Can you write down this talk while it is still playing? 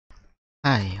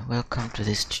Hi, welcome to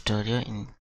this tutorial. In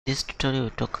this tutorial we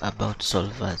talk about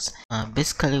solvers.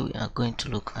 Basically we are going to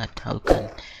look at how we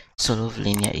can solve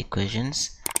linear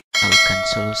equations, how we can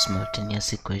solve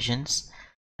simultaneous equations,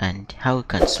 and how we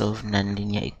can solve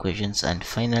nonlinear equations, and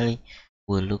finally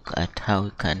we'll look at how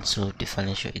we can solve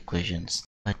differential equations.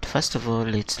 But first of all,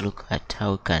 let's look at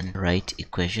how we can write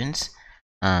equations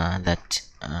that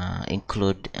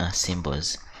include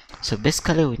symbols. So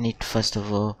basically we need first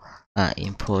of all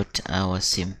import our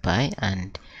SymPy,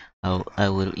 and I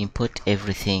will import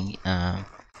everything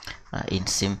in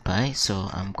SymPy. So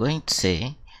I'm going to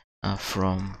say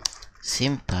from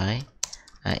SymPy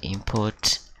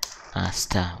import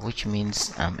star, which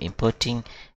means I'm importing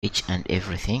each and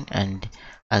everything, and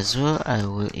as well I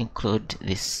will include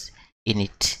this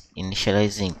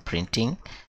initializing printing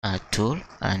tool,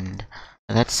 and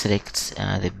that selects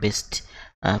the best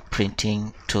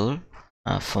printing tool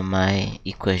for my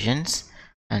equations,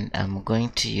 and I'm going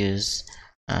to use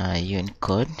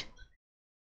Unicode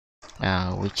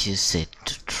which is set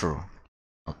to true.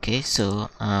 Okay, so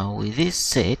with this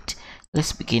set,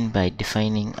 let's begin by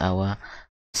defining our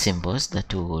symbols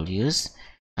that we will use.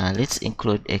 Let's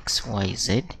include x, y,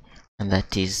 z, and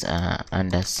that is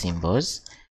under symbols.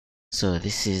 So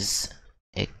this is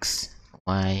x,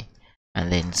 y,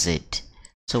 and then z.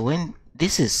 So when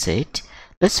this is set,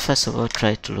 let's first of all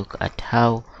try to look at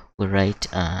how we write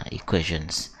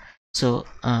equations. So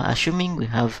assuming we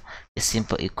have a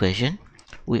simple equation,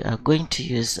 we are going to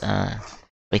use a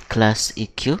class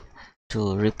eq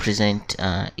to represent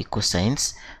equal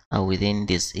signs within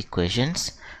these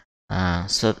equations,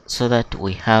 so that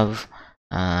we have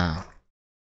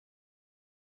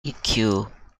eq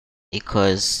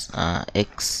equals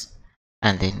x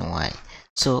and then y.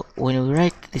 So when we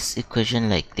write this equation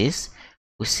like this,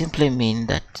 we simply mean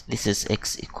that this is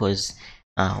x equals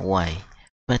y.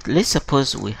 But let's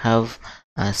suppose we have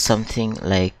something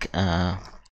like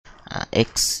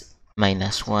x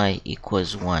minus y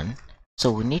equals 1.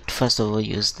 So we need first of all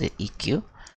use the eq,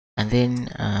 and then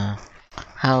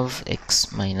have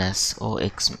x minus or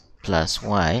x plus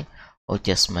y, or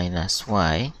just minus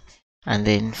y, and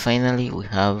then finally we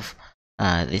have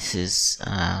this is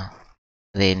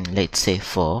then let's say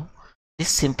 4. This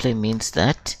simply means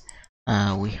that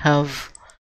we have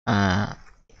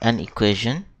an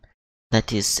equation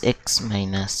that is x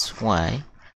minus y,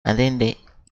 and then the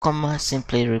comma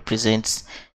simply represents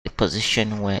the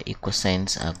position where equal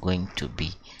signs are going to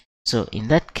be. So in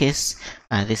that case,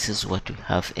 this is what we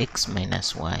have, x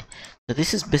minus y. So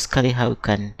this is basically how we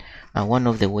can one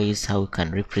of the ways how we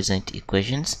can represent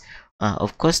equations.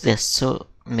 Of course there's so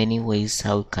many ways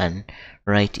how we can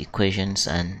write equations,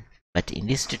 but in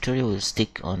this tutorial we'll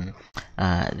stick on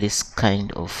this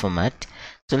kind of format.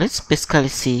 So let's basically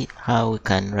see how we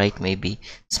can write maybe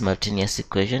simultaneous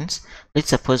equations. Let's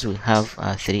suppose we have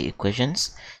 3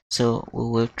 equations. So we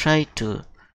will try to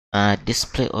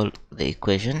display all the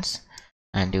equations,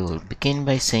 and we will begin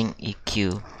by saying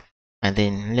eq, and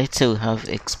then let's say we have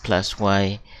x plus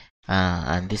y,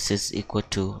 and this is equal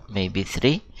to maybe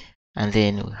 3, and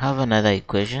then we have another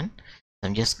equation.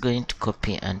 I'm just going to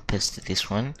copy and paste this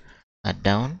one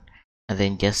down, and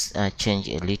then just change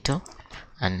a little,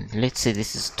 and let's say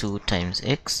this is 2 times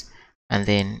x, and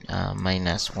then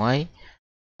minus y,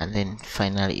 and then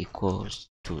finally equals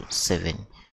to 7.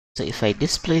 So if I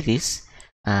display this,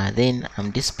 then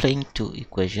I'm displaying 2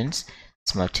 equations,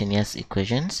 simultaneous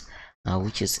equations,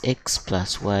 which is x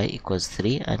plus y equals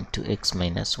 3 and 2x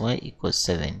minus y equals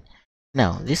 7.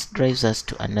 Now this drives us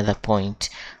to another point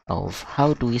of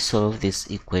how do we solve these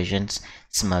equations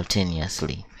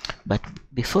simultaneously. But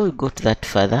before we go to that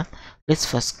further, let's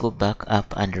first go back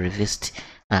up and revisit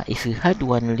if we had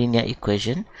one linear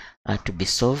equation to be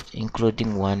solved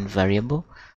including one variable,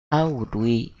 how would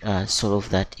we solve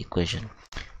that equation?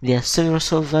 There are several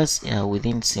solvers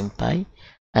within SymPy,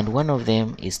 and one of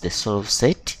them is the solve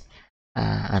set,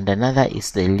 and another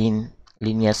is the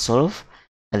linear solve,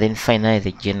 and then finally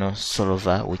the general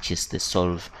solver, which is the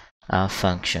solve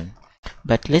function.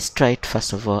 But let's try to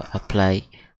first of all apply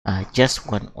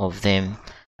just one of them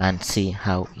and see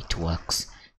how it works.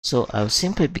 So I'll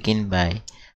simply begin by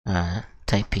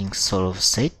typing solve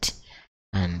set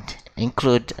and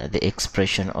include the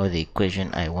expression or the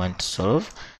equation I want to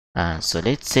solve. So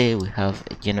let's say we have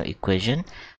a general equation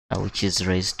which is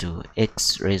raised to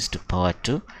x raised to power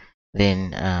 2,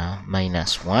 then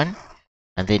minus 1,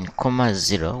 and then comma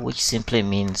 0, which simply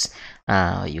means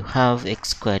you have x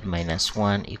squared minus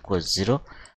 1 equals 0.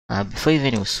 Before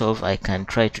even we solve, I can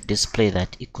try to display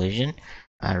that equation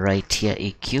right here,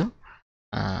 eq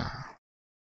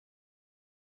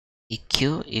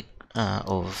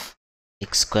of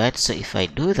x squared. So if I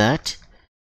do that,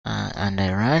 and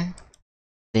I run,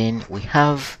 then we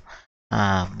have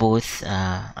both.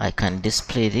 I can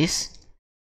display this,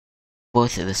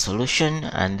 both the solution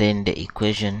and then the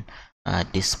equation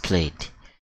displayed.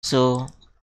 So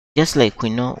just like we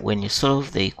know, when you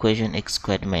solve the equation x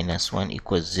squared minus 1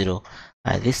 equals 0,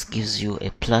 this gives you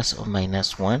a plus or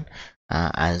minus 1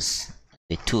 as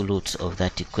the two roots of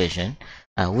that equation,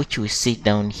 which we see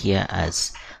down here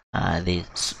as the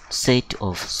set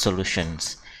of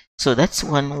solutions. So that's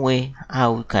one way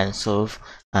how we can solve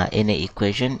any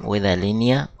equation, whether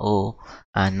linear or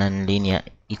a non-linear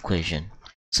equation.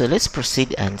 So let's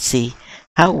proceed and see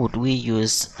how would we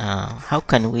use, how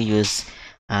can we use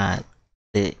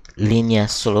the linear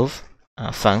solve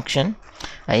function.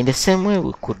 In the same way,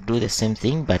 we could do the same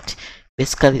thing, but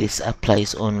basically this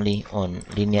applies only on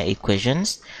linear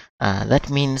equations. That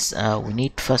means we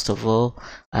need first of all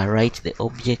write the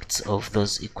objects of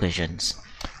those equations.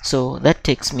 So that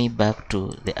takes me back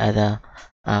to the other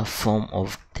form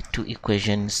of the two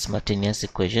equations, simultaneous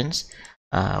equations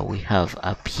we have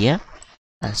up here.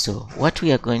 So what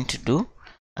we are going to do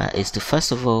is to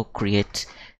first of all create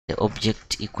the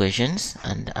object equations,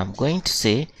 and I'm going to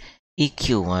say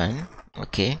eq1,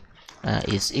 okay,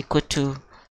 is equal to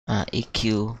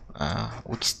eq,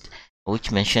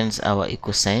 which mentions our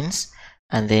equal signs,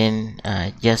 and then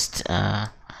just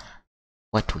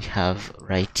what we have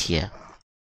right here.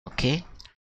 Okay,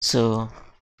 so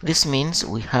this means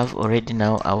we have already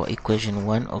now our equation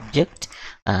 1 object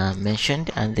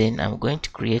mentioned, and then I'm going to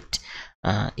create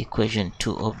equation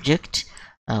 2 object,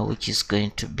 which is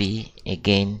going to be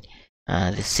again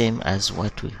the same as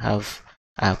what we have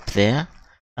up there,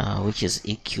 which is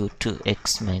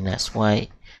eq2x minus y,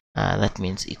 that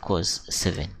means equals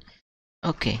 7.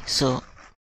 Okay, so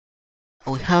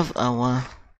we have our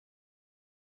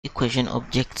equation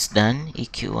objects done,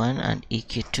 eq1 and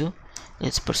eq2.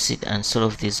 Let's proceed and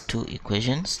solve these two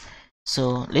equations.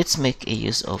 So let's make a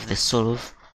use of the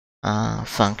solve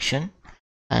function,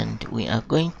 and we are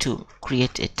going to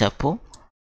create a tuple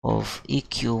of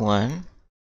eq1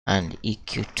 and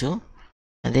eq2,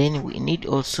 and then we need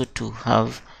also to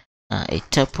have a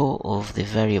tuple of the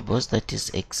variables, that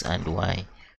is x and y.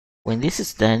 When this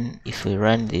is done, if we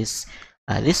run this,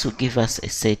 this will give us a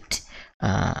set,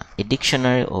 a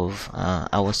dictionary of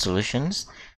our solutions,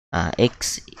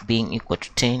 x being equal to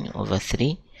 10 over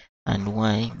 3 and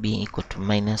y being equal to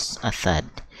minus a third.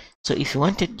 So if you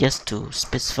wanted just to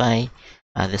specify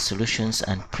the solutions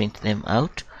and print them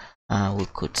out, we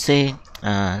could say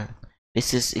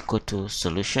this is equal to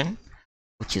solution,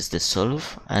 which is the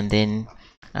solve, and then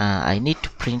I need to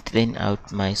print then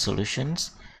out my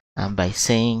solutions by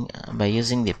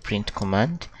using the print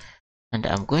command, and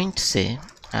I'm going to say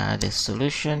the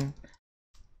solutions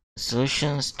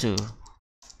to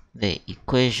the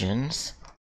equations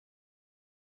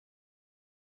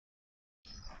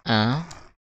are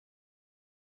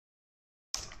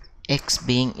x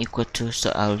being equal to,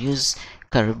 so I'll use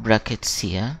curly brackets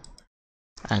here,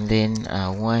 and then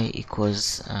y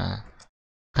equals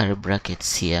curly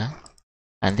brackets here,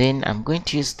 and then I'm going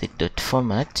to use the dot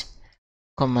format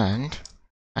command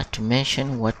to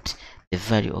mention what the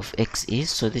value of x is.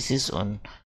 So this is on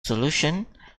solution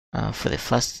for the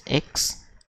first x,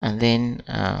 and then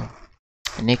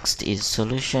next is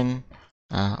solution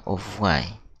of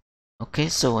y. Okay,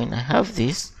 so when I have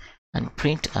this and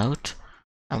print out,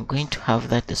 I'm going to have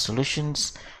that the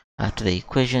solutions to the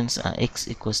equations are x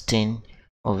equals 10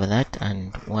 over that,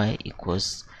 and y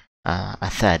equals a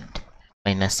third,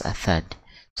 minus a third.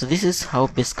 So this is how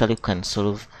basically you can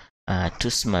solve two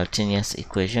simultaneous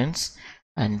equations.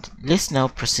 And let's now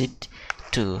proceed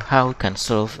to how we can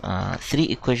solve three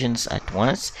equations at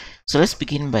once. So let's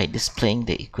begin by displaying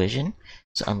the equation.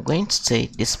 So I'm going to say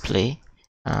display.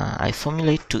 I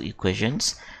formulate two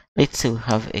equations. Let's say we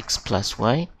have x plus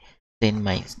y, then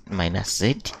minus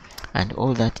z, and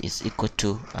all that is equal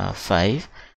to 5.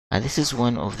 And this is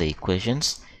one of the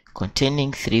equations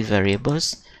containing three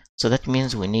variables. So that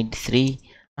means we need three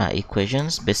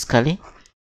equations basically.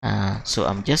 So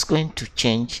I'm just going to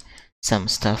change some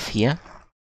stuff here,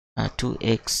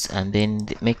 2x, and then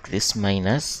make this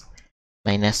minus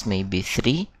maybe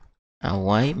 3,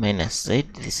 y minus z,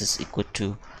 this is equal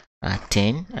to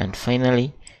 10, and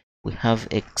finally we have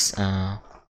x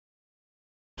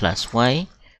plus y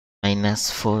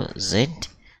minus 4z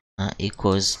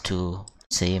equals to,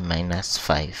 say, minus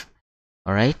 5.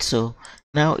 Alright, so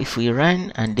now if we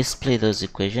run and display those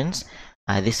equations,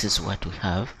 this is what we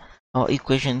have. Our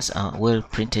equations are well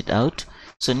printed out.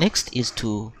 So next is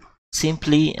to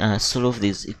simply solve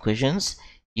these equations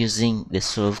using the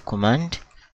solve command.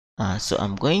 So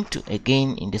I'm going to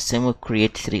again in the same way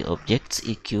create three objects,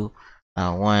 eq,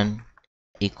 1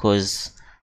 equals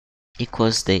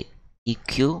the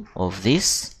EQ of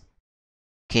this.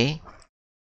 Okay,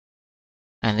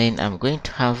 and then I'm going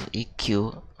to have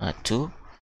EQ 2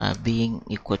 being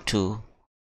equal to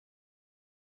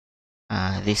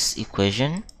this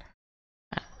equation,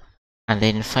 and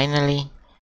then finally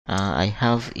I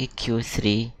have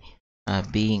EQ3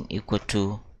 being equal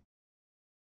to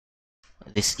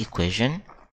this equation.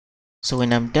 So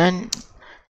when I'm done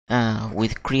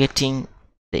with creating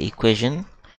the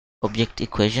object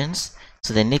equations,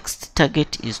 so the next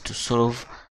target is to solve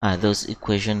those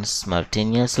equations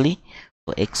simultaneously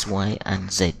for x, y,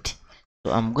 and z.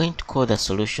 So I'm going to call the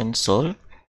solution sol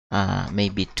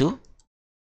maybe 2,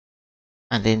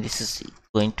 and then this is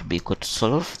going to be equal to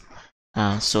solve.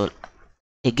 So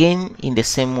again, in the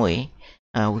same way,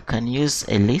 we can use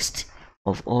a list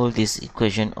of all these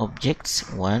equation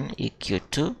objects: 1,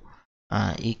 EQ2,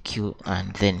 EQ,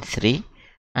 and then 3.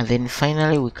 And then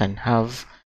finally, we can have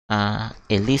a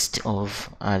list of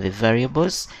the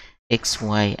variables x,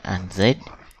 y, and z.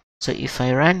 So if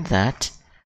I run that,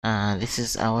 this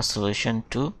is our solution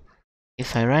 2.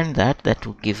 If I run that, that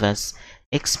will give us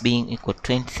x being equal to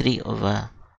 23 over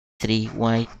 3,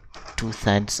 y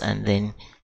 2/3, and then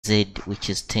z, which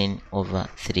is 10 over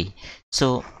 3.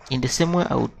 So in the same way,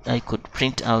 I could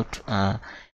print out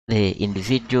the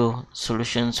individual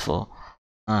solutions for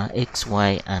x,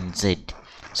 y, and z.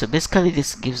 So basically,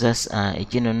 this gives us a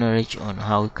general knowledge on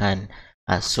how we can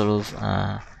solve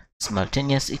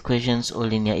simultaneous equations or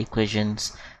linear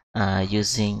equations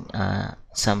using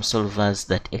some solvers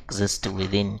that exist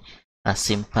within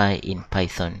SymPy in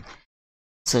Python.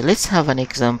 So let's have an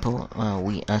example.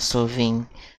 We are solving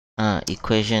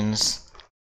equations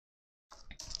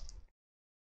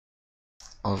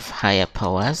of higher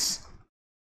powers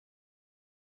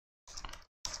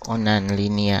or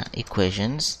nonlinear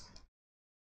equations.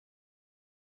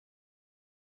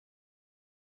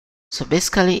 So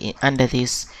basically, under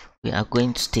this, we are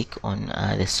going to stick on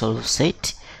the solve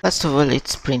set. First of all,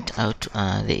 let's print out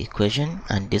the equation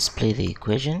and display the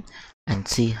equation and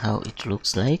see how it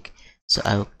looks like. So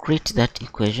I'll create that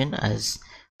equation as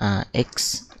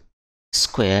x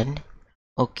squared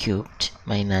or cubed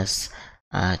minus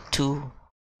 2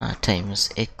 times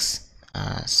x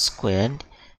squared,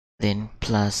 then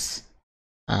plus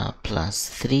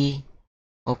 3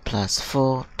 or plus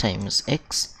 4 times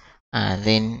x,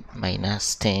 then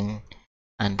minus 10,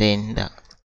 and then the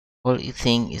whole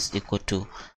thing is equal to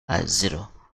 0.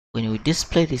 When we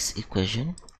display this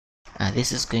equation,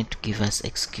 this is going to give us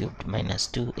x cubed minus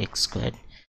 2x squared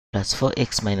plus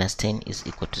 4x minus 10 is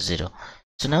equal to 0.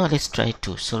 So now let's try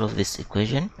to solve this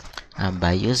equation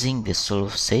by using the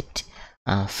solve set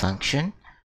function.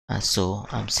 So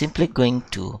I'm simply going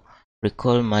to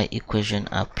recall my equation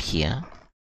up here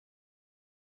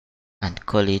and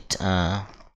call it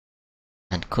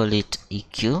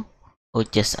EQ, or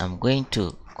just I'm going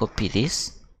to copy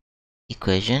this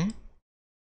equation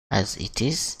as it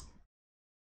is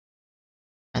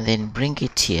and then bring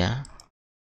it here,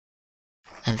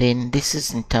 and then this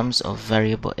is in terms of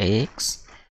variable x,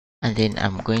 and then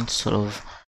I'm going to solve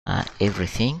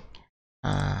everything,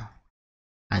 and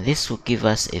this will give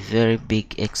us a very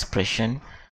big expression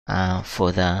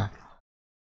for the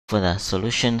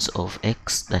solutions of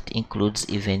x that includes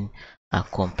even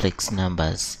complex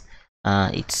numbers.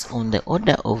 It's on the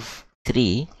order of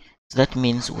 3, so that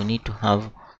means we need to have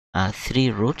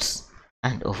 3 roots,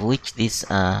 and of which these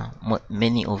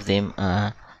many of them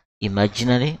are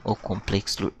imaginary or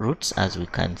complex roots, as we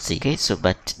can see. Okay, so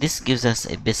but this gives us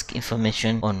a basic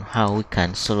information on how we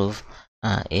can solve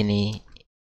any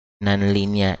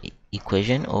nonlinear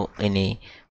equation or any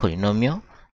polynomial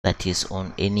that is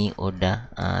on any order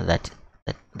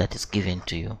that is given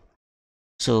to you.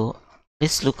 So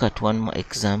let's look at one more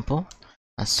example.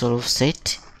 A solve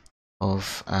set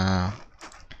of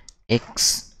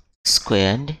x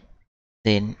squared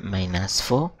then minus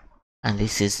 4, and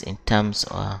this is in terms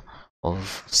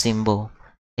of symbol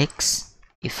x.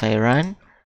 If I run,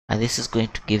 this is going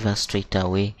to give us straight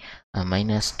away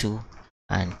minus 2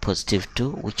 and positive 2,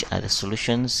 which are the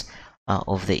solutions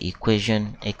of the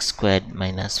equation x squared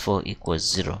minus 4 equals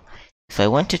 0. If I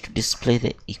wanted to display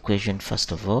the equation,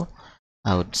 first of all,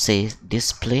 I would say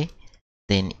display,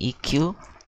 then EQ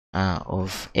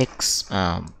of x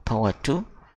power 2,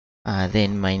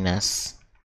 then minus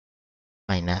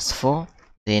 4,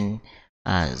 then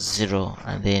 0,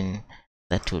 and then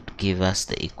that would give us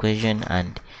the equation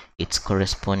and its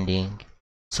corresponding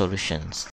solutions.